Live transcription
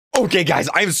Okay, guys,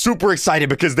 I'm super excited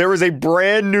because there is a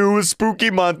brand new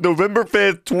spooky month, November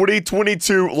 5th,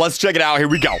 2022. Let's check it out. Here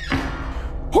we go.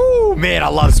 Whoo, man, I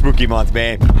love spooky month,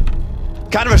 man.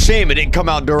 Kind of a shame it didn't come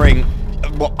out during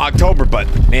October, but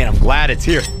man, I'm glad it's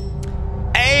here.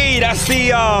 Hey, that's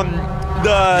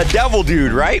the devil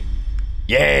dude, right?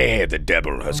 Yeah, the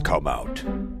devil has come out.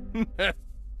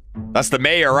 That's the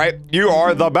mayor, right? You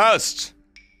are the best.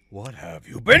 What have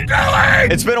you been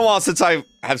doing? It's been a while since I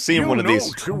have seen one of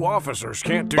these. Two officers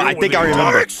can't do. But I think I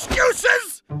remember.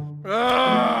 Excuses.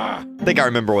 I think I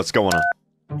remember what's going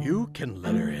on. You can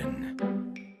let her in.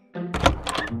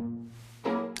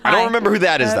 I don't remember who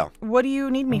that is, though. What do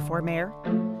you need me for, Mayor?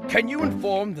 Can you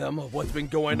inform them of what's been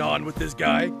going on with this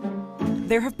guy?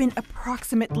 There have been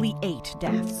approximately 8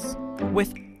 deaths,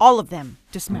 with all of them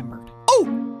dismembered. Oh,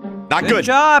 not good. Good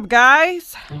job,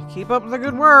 guys. Keep up the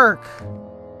good work.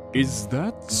 Is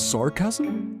that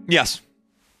sarcasm? Yes.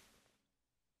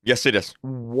 Yes, it is.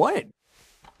 What?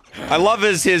 I love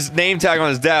his name tag on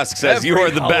his desk says, "You are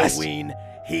the best." Halloween,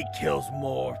 he kills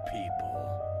more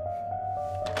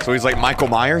people. So he's like Michael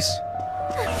Myers?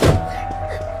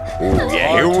 Ooh,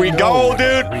 yeah, here we go,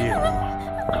 dude.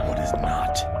 What is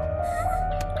not?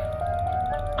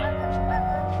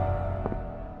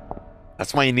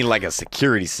 That's why you need like a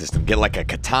security system. Get like a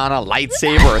katana,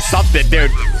 lightsaber, or something,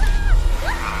 dude.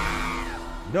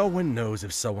 No one knows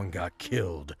if someone got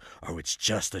killed or it's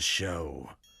just a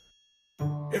show.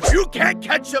 If you can't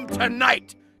catch them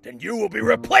tonight, then you will be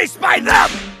replaced by them!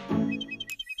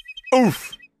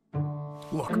 Oof.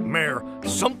 Look, Mayor,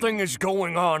 something is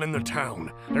going on in the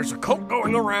town. There's a cult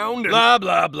going around and— Blah,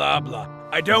 blah, blah, blah.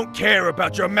 I don't care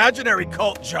about your imaginary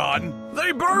cult, John.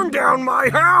 They burned down my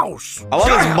house! I love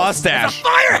his It's mustache. a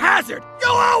fire hazard!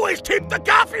 You'll always keep the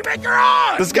coffee maker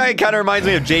on! This guy kind of reminds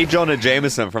me of J. Jonah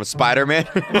Jameson from Spider-Man.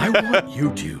 I want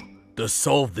you two to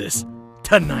solve this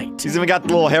tonight. He's even got the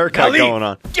little haircut Now leave. going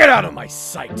on. Get out of my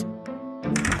sight!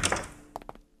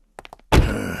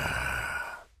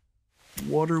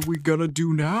 What are we gonna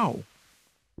do now?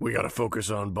 We gotta focus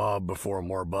on Bob before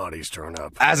more bodies turn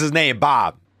up. That's his name,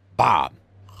 Bob. Bob.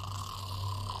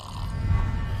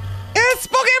 It's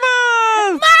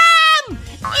Pokemon! Mom!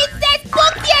 It's the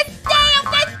spookiest day of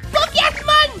the spookiest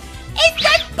month! It's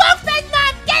the spookfest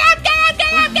month! Get up, get up,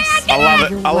 get up, get up, get I love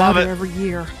up! it. I love it. Every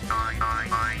year.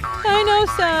 I know,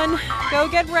 son. Go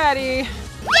get ready.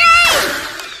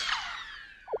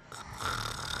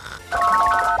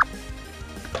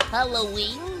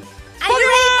 Halloween? Are you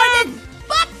ready for the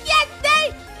spookiest day?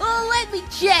 Oh, let me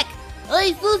check.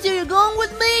 Hey, Lucy, you going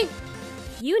with me?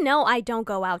 You know I don't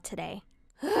go out today.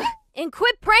 And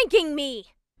quit pranking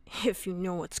me! If you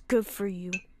know what's good for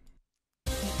you.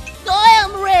 So I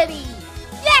am ready.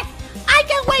 Yes, I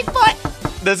can wait for it.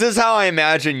 This is how I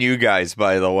imagine you guys,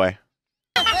 by the way.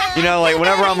 You know, like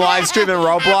whenever I'm live streaming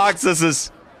Roblox, this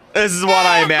is what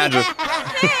I imagine.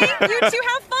 Hey, you two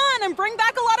have fun and bring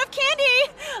back a lot of candy.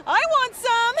 I want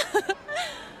some.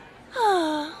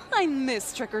 I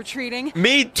miss trick-or-treating.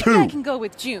 Me I too. can go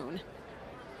with June.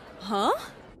 Huh?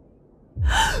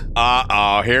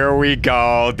 Uh-oh, here we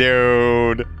go,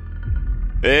 dude.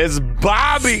 It's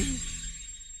Bobby.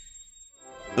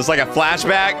 Just like a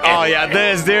flashback? Oh yeah,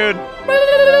 this, dude.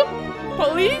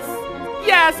 Police?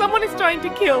 Yeah, someone is trying to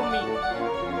kill me.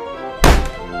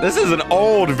 This is an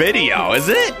old video, is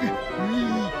it?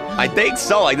 I think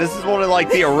so. Like, this is one of like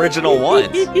the original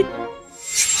ones.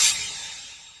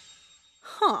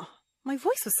 Huh. My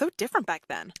voice was so different back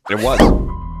then. It was.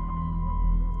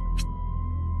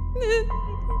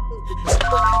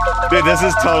 Dude, this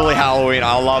is totally Halloween.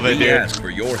 I love it, We dude. ask for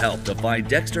your help to find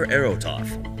Dexter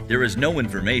Aerotoff. There is no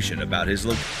information about his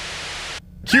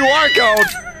QR code.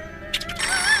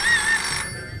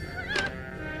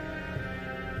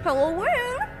 Hello,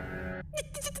 where?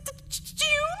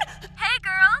 June! Hey,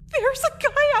 girl! There's a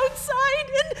guy outside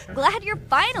and... Glad you're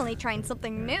finally trying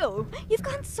something new. You've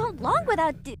gone so long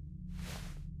without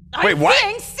Wait, what?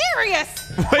 I'm being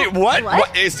serious! Wait, what?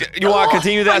 What? You want to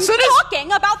continue that I'm sentence?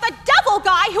 talking about the devil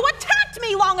guy who attacked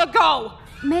me long ago!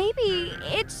 Maybe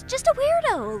it's just a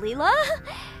weirdo, Leela.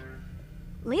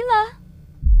 Leela?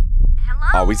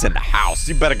 Hello? Oh, he's in the house.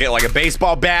 You better get like a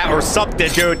baseball bat or something,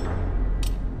 dude.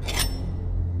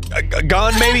 A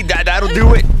gun, maybe? That'll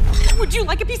do it. Would you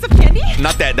like a piece of candy?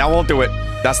 Not that. That won't do it.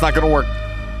 That's not gonna work.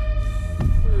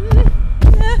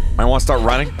 I want to start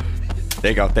running.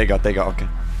 There you go. There you go. There you go. Okay.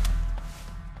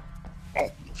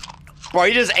 Bro,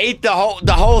 he just ate the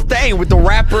whole thing with the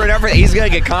wrapper and everything. He's gonna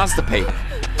get constipated.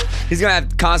 He's gonna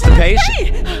have constipation.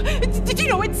 Hey! Did you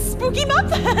know it's spooky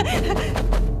month?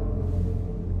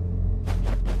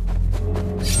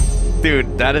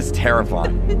 Dude, that is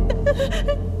terrifying.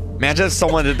 Imagine if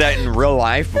someone did that in real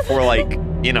life before, like,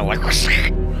 you know, like.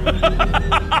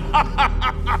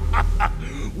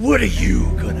 What are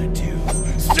you gonna do?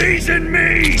 Season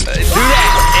me! Do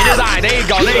that in his eye. There you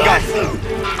go. There you go.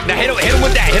 Now hit him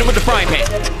with that. Hit him with the frying pan.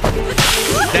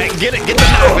 That, get the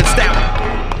knife and stab him.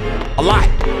 A lot.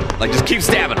 Like, just keep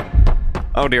stabbing him.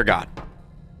 Oh dear God.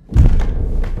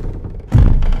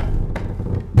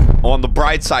 On the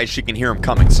bright side, she can hear him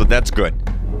coming, so that's good.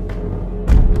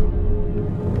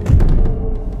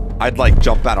 I'd like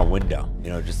jump out a window,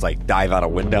 you know, just like dive out a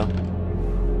window.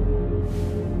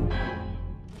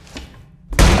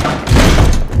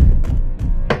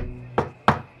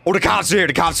 Oh, the cops are here.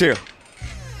 The cops are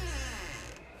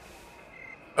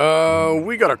here.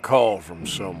 We got a call from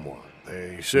someone.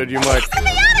 They said you might. He's in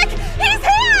the attic! He's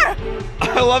here!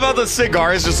 I love how the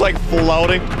cigar is just like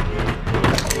floating.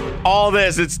 All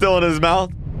this, it's still in his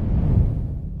mouth.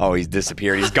 Oh, he's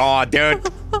disappeared. He's gone, dude.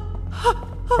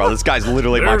 Bro, this guy's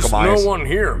literally Michael Myers. There's no one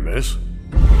here, miss.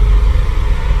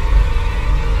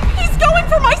 He's going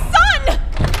for my son!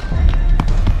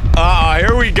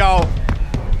 Here we go.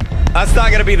 That's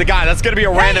not gonna be the guy. That's gonna be a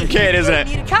random kid, isn't it?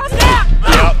 Need to calm down.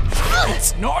 Yep.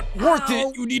 It's not worth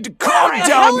it. You need to calm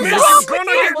down, miss. I'm gonna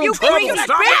get in trouble.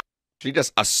 Stop. She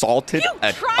just assaulted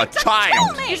a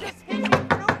child.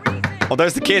 Oh,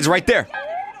 there's the kids right there.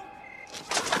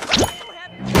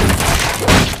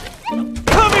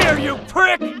 Come here, you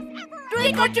prick!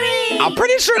 Trick or treat! I'm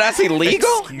pretty sure that's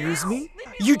illegal. Excuse me?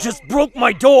 You just broke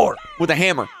my door! With a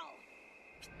hammer.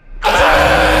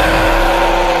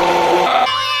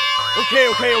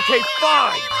 Okay,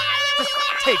 fine! Just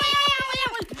take it.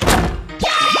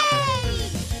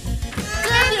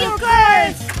 Grab your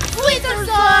curse! Wizard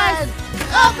sauce!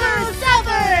 Upper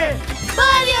supper!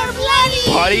 Buddy or bloody!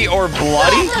 Buddy or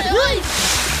bloody?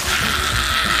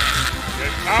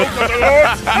 Out of the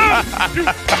Lord's house, you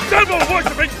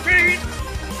devil-worshipping fiend!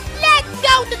 Let's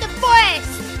go to the forest!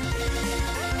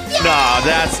 Nah,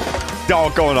 that's...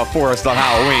 Don't go in the forest on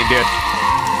Halloween, dude.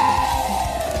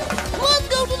 Let's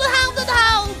go to the haunted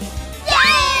house!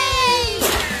 Yay!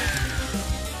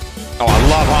 Oh, I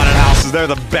love haunted houses. They're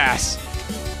the best.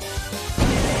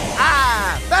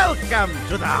 Welcome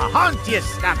to the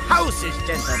hauntiest of houses,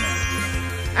 gentlemen.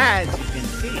 As you can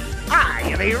see, I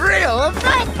am a real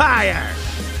vampire.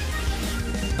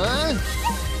 Huh?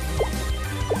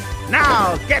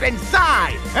 Now get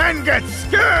inside and get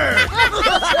scared.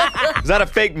 Is that a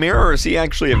fake mirror or is he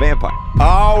actually a vampire?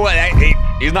 Oh,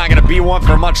 he's not gonna be one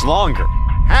for much longer.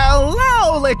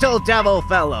 Hello, little devil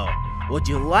fellow. Would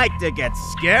you like to get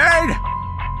scared?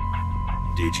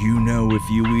 Did you know if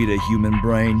you eat a human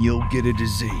brain, you'll get a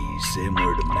disease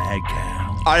similar to mad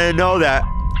cow? I didn't know that.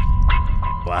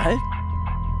 What?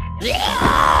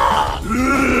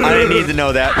 I didn't need to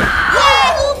know that.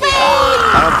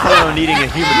 I don't plan on eating a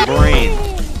human brain.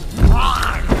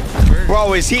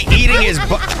 Bro, is he eating his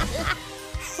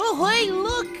Oh, hey,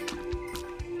 look!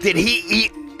 Did he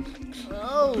eat?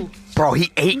 Oh. Bro,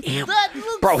 he ate him.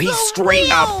 Bro, he so straight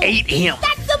real. up ate him.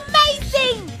 That's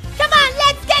amazing! Come on,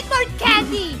 let's get more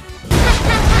candy!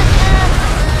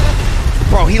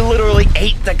 Bro, he literally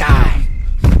ate the guy.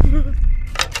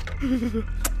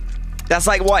 That's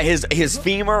like what, his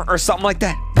femur or something like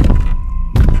that?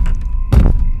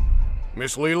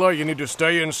 Miss Leela, you need to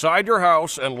stay inside your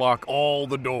house and lock all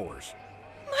the doors.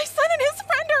 My son and his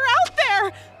friend are out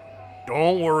there!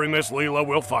 Don't worry, Miss Leela,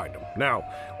 we'll find them. Now,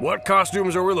 what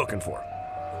costumes are we looking for?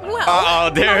 Well,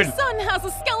 dude. my son has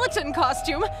a skeleton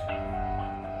costume.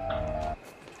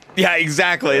 Yeah,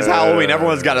 exactly. It's Halloween.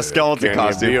 Everyone's got a skeleton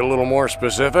costume. Can you be a little more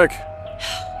specific?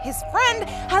 His friend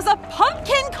has a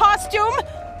pumpkin costume.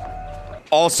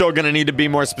 Also gonna need to be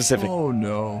more specific. Oh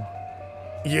no.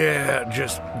 Yeah,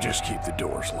 just keep the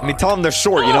doors locked. I mean, tell them they're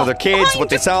short, you know, they're kids, what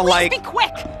they sound Please like. be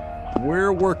quick.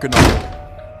 We're working on it.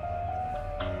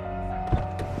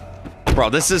 Bro,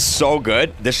 this is so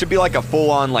good. This should be like a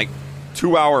full-on, like,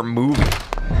 2-hour movie.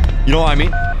 You know what I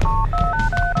mean?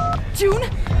 June,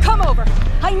 come over.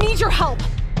 I need your help.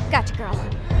 Gotcha, girl.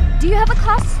 Do you have a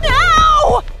costume?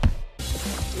 No!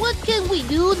 What can we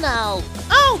do now?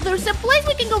 Oh, there's a place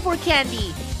we can go for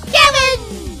candy. Kevin!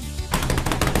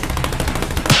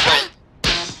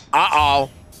 Uh-oh.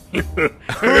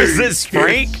 Who is this,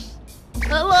 Frank?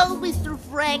 Hello, Mr.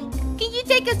 Frank. Can you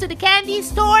take us to the candy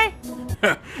store?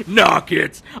 Nah,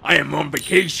 kids. I am on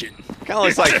vacation. Kind of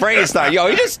looks like Frankenstein. Yo,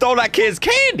 he just stole that kid's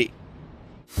candy.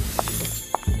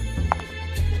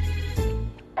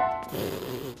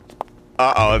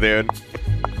 Uh-oh, dude.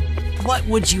 What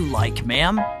would you like,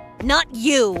 ma'am? Not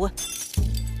you.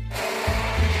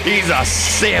 He's a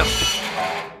simp.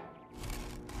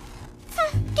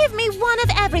 Give me one of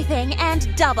everything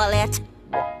and double it.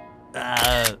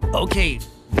 Okay,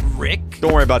 Rick.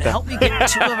 Don't worry about that. Help me get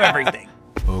 2 of everything.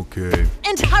 Okay.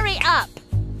 And hurry up.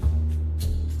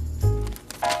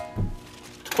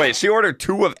 Wait, she ordered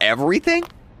 2 of everything?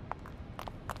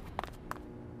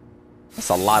 That's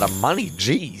a lot of money,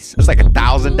 jeez. It's like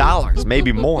 $1,000,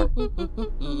 maybe more.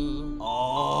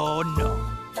 Oh no.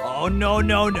 Oh no.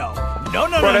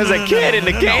 Bro, there's a kid in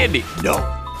the candy.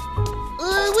 No.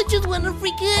 We just want a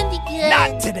free candy kid.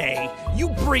 Not today. You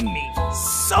bring me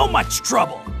so much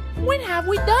trouble. When have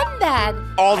we done that?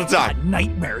 All the I time. got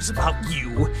nightmares about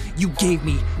you. You gave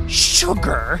me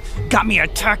sugar, got me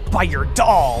attacked by your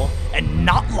doll, and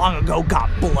not long ago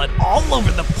got blood all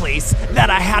over the place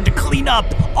that I had to clean up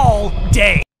all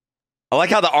day. I like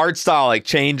how the art style like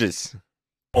changes.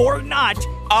 Or not.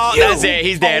 Oh, you that's it.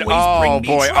 He's dead. always Oh bring me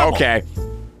boy. trouble. Okay.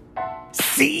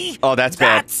 See? Oh, that's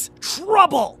bad. That's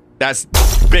trouble. That's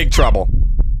big trouble.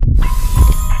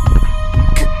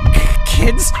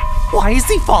 Kids, why is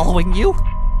he following you?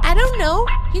 I don't know.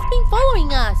 He's been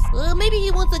following us. Maybe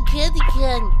he wants a candy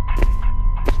can.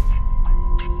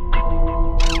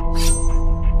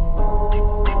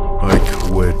 I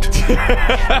quit.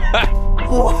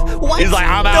 What? He's like,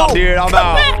 I'm out, dude. I'm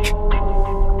out. Back.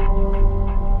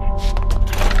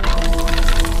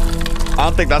 I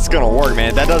don't think that's gonna work,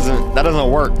 man. That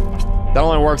doesn't work. That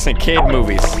only works in kid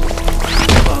movies.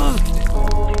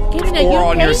 Or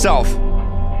on yourself.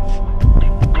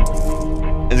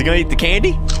 Is he gonna eat the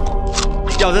candy?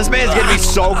 Yo, this man's gonna be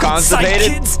so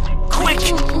constipated. Kids, quick!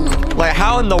 Like,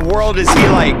 how in the world is he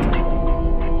like?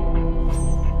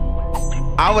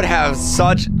 I would have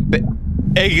such.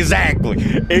 Exactly.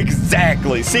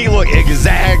 See, look,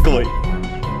 exactly.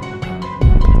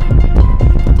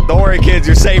 Don't worry, kids,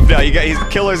 you're safe now.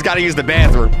 Killer's got to use the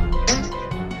bathroom.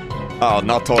 Oh,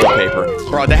 not toilet paper,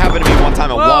 bro. That happened to me one time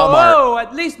at Walmart. Whoa,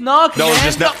 at least knock. No, it's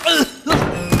just not. We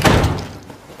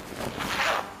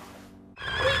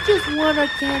just want a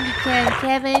candy can,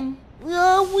 Kevin.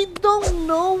 We don't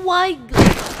know why.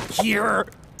 Here.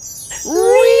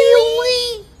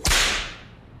 Really?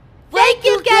 Thank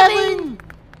you, Kevin.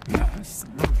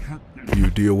 You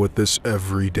deal with this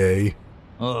every day?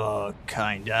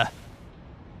 Kinda.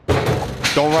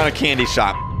 Don't run a candy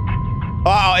shop.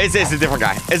 Oh, it's a different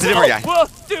guy. It's a different guy. Whoa,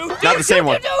 dude, Not the same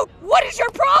one. Dude, what is your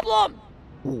problem?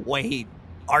 Wait,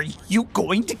 are you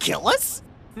going to kill us?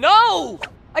 No!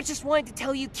 I just wanted to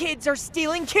tell you kids are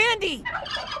stealing candy.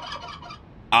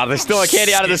 They're stealing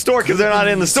candy out of the store because they're not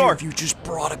in the store. If you just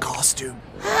brought a costume.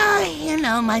 You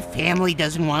know, my family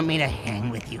doesn't want me to hang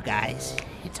with you guys.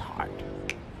 It's hard.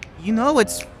 You know,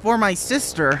 it's for my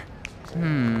sister.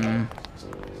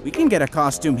 We can get a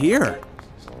costume here.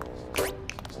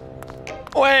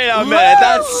 Wait a minute,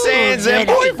 that's Sans and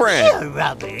boyfriend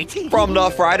Robert. from the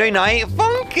Friday Night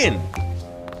Funkin'.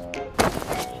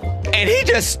 And he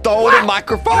just stole the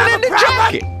microphone and the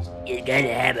jacket. You're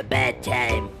gonna have a bad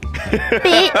time.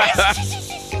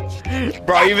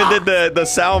 Bro, even did the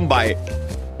sound bite.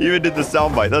 Even did the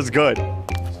sound bite. That's good.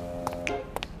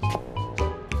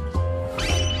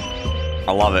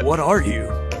 I love it. What are you?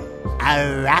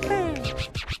 A rapper.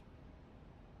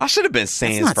 I should have been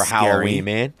Sans not for scary. Halloween,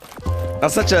 man.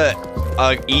 That's such a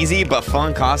easy but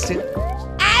fun costume. Wait.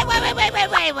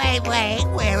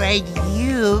 Where are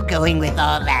you going with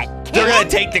all that? They're gonna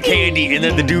take the candy, and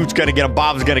then the dude's gonna get him.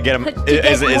 Bob's gonna get him.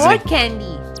 Isn't More he?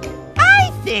 candy.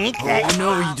 I think that. Oh,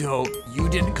 no, you don't. You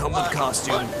didn't come with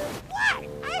costume.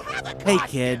 Hey,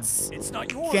 kids. It's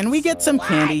not yours. Can we get some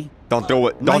candy? Don't do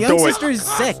it. My Don't young do it. sister's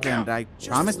sick, and I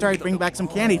promised her I'd bring back some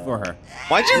candy for her.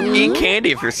 Why'd you eat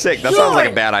candy if you're sick? That sounds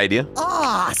like a bad idea.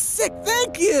 Ah, sick,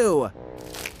 thank you!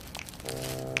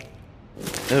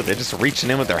 Ew, they're just reaching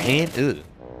in with their hand. Ew.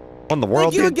 What in the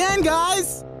world, Thank you dude? again,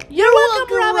 guys! You're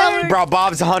welcome, Robert. Bro,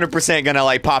 Bob's 100% gonna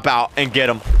like pop out and get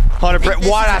him. 100%.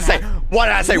 What did I say? What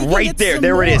did I say? We can Right get there. some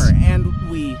There it is. more, And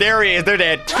we... There he is. They're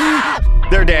dead.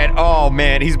 They're dead. Oh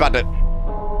man, he's about to.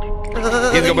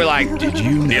 He's gonna be like, Did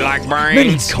you know do you like many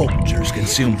brains? cultures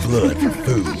consume blood for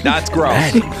food? That's gross.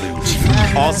 That includes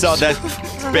you. Also, that's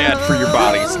bad for your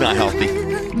body. It's not healthy.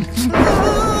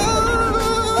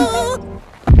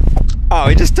 Oh,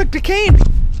 he just took the candy.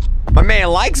 My man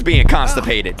likes being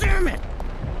constipated. Damn it.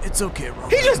 It's okay,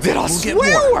 Robert. He just did a We'll get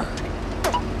swear more. word.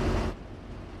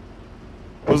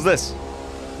 What's this?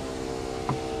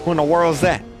 Who in the world is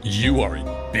that? You are in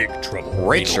big trouble.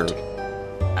 Richard.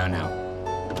 Oh no.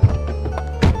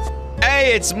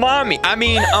 Hey, it's mommy. I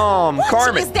mean, What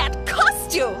Carmen. is that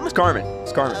costume? It's Carmen.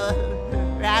 It's Carmen.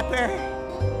 Rapper.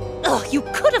 Oh, you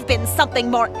could have been something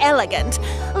more elegant,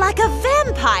 like a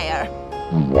vampire.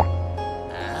 Oh.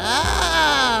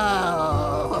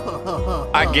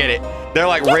 I get it. They're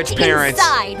like rich Get parents.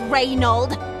 inside,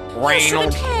 Reynold.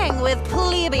 Reynolds. hang with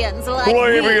plebeians like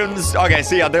Plebeians. Okay,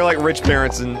 see, they're like rich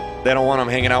parents, and they don't want them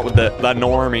hanging out with the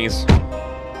normies.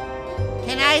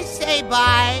 Can I say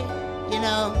bye? You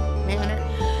know, Manor?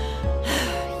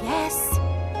 Yes.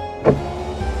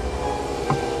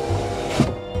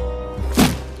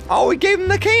 Oh, we gave him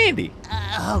the candy.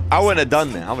 I wouldn't have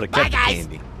done that. I would have kept the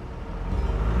candy.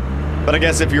 But I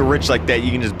guess if you're rich like that,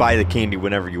 you can just buy the candy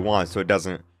whenever you want, so it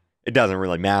doesn't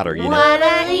really matter, you know? What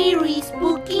an eerie,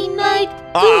 spooky night.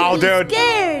 Oh, to be dude.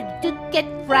 scared, to get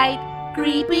fright.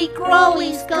 Creepy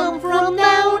crawlies come from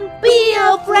down. Be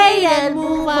afraid and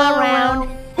move around.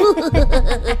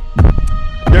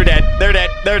 They're dead. They're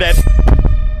dead. They're dead.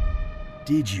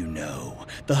 Did you know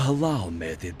the halal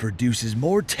method produces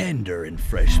more tender and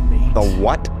fresh meat? The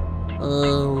what?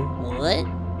 What?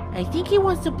 I think he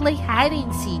wants to play hide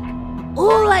and seek.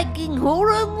 Oh, like in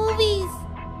horror movies?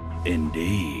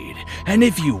 Indeed. And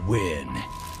if you win,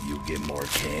 you get more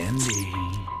candy.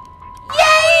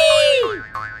 Yay!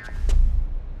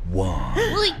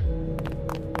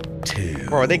 1, 2.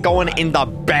 Bro, are they going in the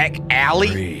back alley?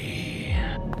 3,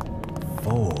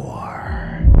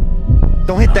 4.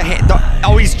 Don't hit the hand.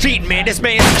 Oh, he's cheating, man. This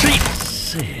man's cheating.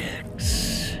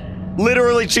 6.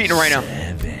 Literally cheating right now.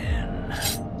 7.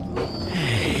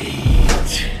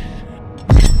 8.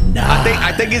 9.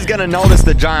 I think he's gonna notice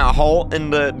the giant hole in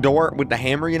the door with the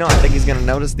hammer. You know, I think he's gonna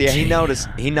notice. Yeah, he noticed.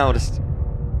 He noticed.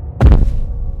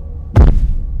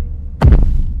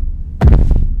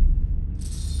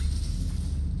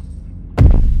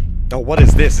 Oh, what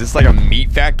is this? Is this like a meat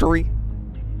factory?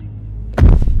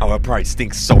 Oh, it probably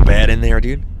stinks so bad in there,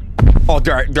 dude. Oh,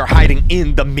 they're hiding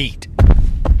in the meat.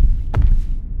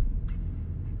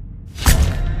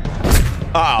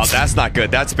 Oh, that's not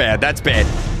good. That's bad. That's bad.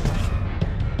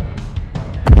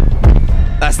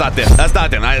 That's not them. That's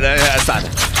not them. That's not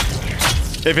them.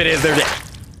 If it is, they're dead.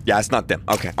 Yeah, it's not them.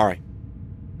 Okay, all right.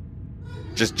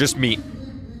 Just meat.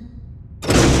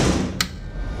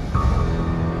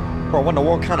 Bro,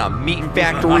 what kind of meat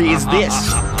factory is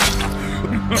this?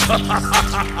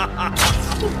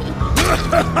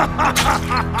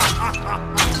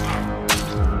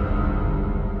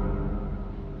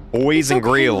 Boys and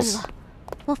grills.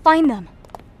 We'll find them.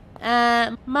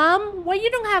 Mom, why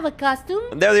you don't have a costume?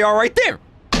 There they are right there.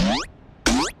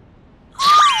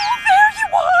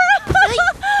 Oh, there you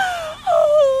are!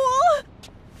 Oh.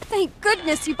 Thank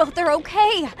goodness you both are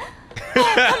okay.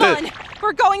 Oh, come on,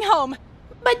 we're going home.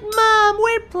 But Mom,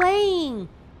 we're playing.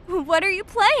 What are you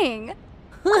playing?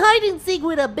 Hide and seek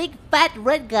with a big fat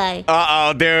red guy.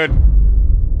 Uh-oh, dude.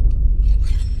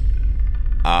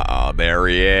 Uh-oh, there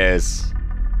he is.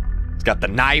 He's got the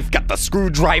knife, got the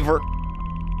screwdriver.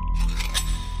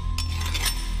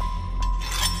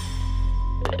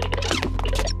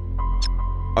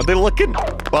 Are they looking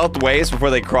both ways before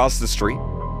they cross the street?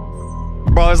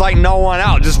 Bro, there's like no one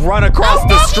out. Just run across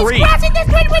the street. He's crossing the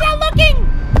street without looking.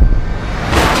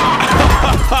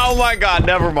 Oh my god,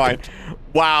 never mind.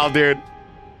 Wow, dude.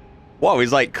 Whoa,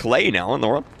 he's like clay now in the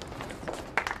world.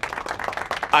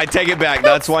 I take it back.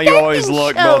 That's why you always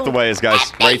look both ways,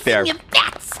 guys. Right there.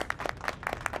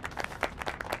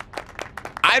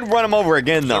 I'd run him over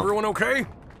again, though. Is everyone okay?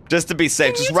 Just to be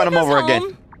safe. Just run him over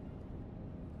again.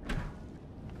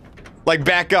 Like,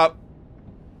 back up.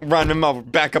 Run him over.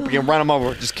 Back up again. Run him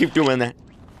over. Just keep doing that.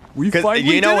 We finally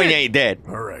you know did he it. ain't dead.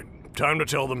 All right. Time to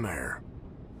tell the mayor.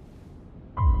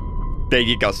 There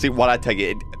you go. See what I tell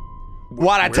you.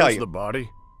 What I tell you. Where's the body?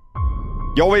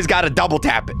 You always gotta double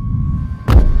tap it.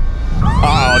 Uh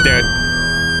oh, dude.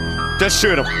 Just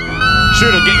shoot him.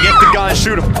 Shoot him. Get the gun.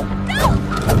 Shoot him.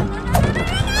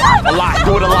 A lot.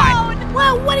 Do it a lot.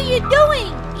 Well, what are you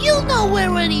doing? You know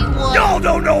where anyone. Y'all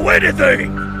don't know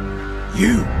anything.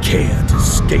 You can't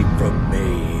escape from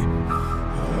me.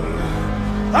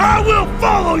 I will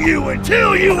follow you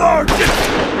until you are dead.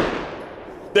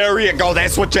 There you go.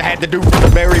 That's what you had to do from the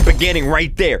very beginning,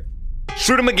 right there.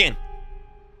 Shoot him again.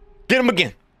 Get him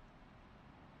again.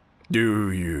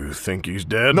 Do you think he's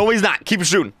dead? No, he's not. Keep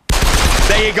shooting.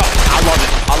 There you go. I love it.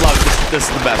 I love it. This is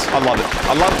the best. I love it.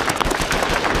 I love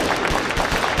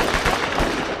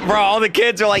it. Bro, all the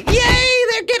kids are like, yay,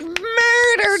 they're getting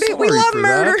murdered. We love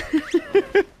murder.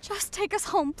 Just take us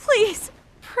home, please.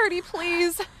 Pretty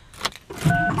please.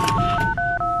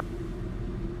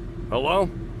 Hello?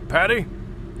 Patty?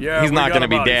 Yeah, he's not gonna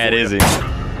be dead, is he?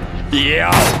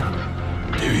 Yeah.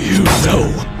 Do you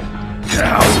know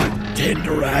how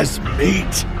tender as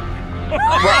meat?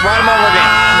 Run him over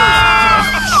again.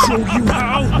 Show you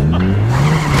how.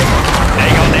 There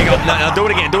you go. There you go. No, do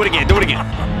it again. Do it again. Do it again.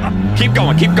 Keep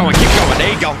going. Keep going. Keep going.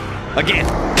 There you go. Again.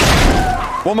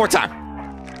 One more time.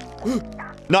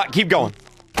 No, keep going.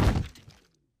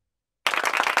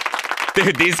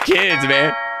 Dude, these kids,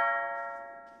 man.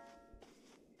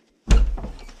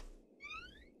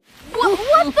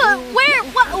 What the? Where?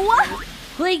 What?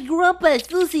 Hey, Grandpa,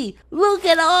 Susie, look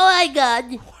at all I got.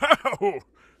 Wow,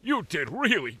 you did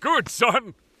really good, son.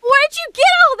 Where'd you get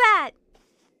all that?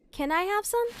 Can I have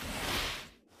some?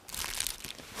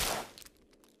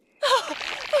 Oh,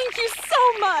 thank you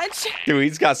so much. Dude,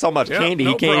 he's got so much candy,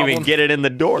 he can't even get it in the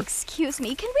door. Excuse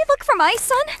me, can we look for my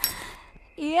son?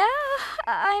 Yeah,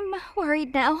 I'm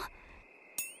worried now.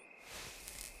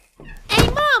 Hey,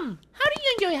 Mom, how do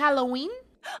you enjoy Halloween?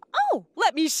 Oh,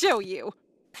 let me show you.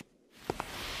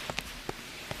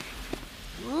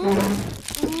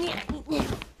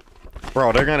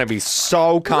 Bro, they're gonna be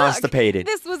so constipated.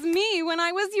 Look, this was me when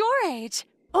I was your age.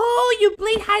 Oh, you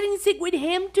played hide and seek with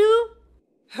him too?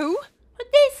 Who?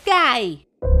 This guy.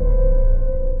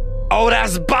 Oh,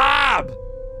 that's Bob!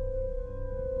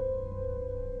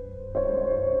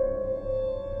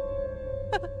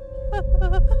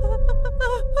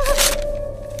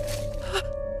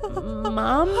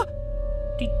 Mom?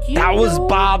 Did you That was know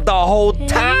Bob the whole him?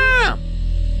 time!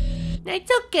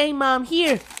 It's okay, Mom.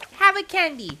 Here, have a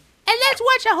candy. And let's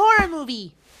watch a horror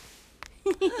movie.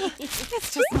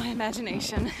 It's just my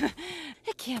imagination.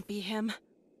 It can't be him.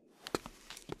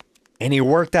 And he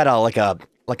worked at like a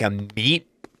meat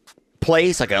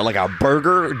place, like a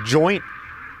burger joint.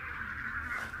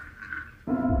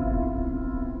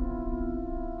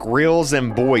 Grills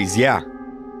and Boys, yeah.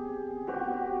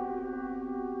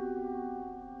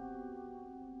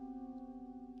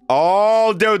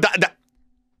 Oh, dude, is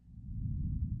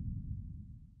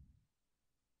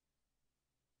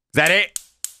that it?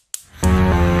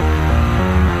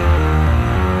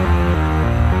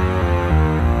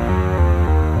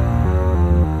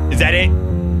 Is that it?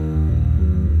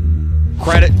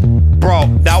 Credit?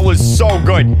 Bro, that was so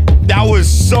good. That was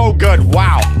so good.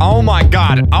 Wow. Oh my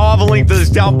God. I'll have a link to this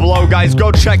down below, guys.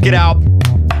 Go check it out.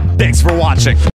 Thanks for watching.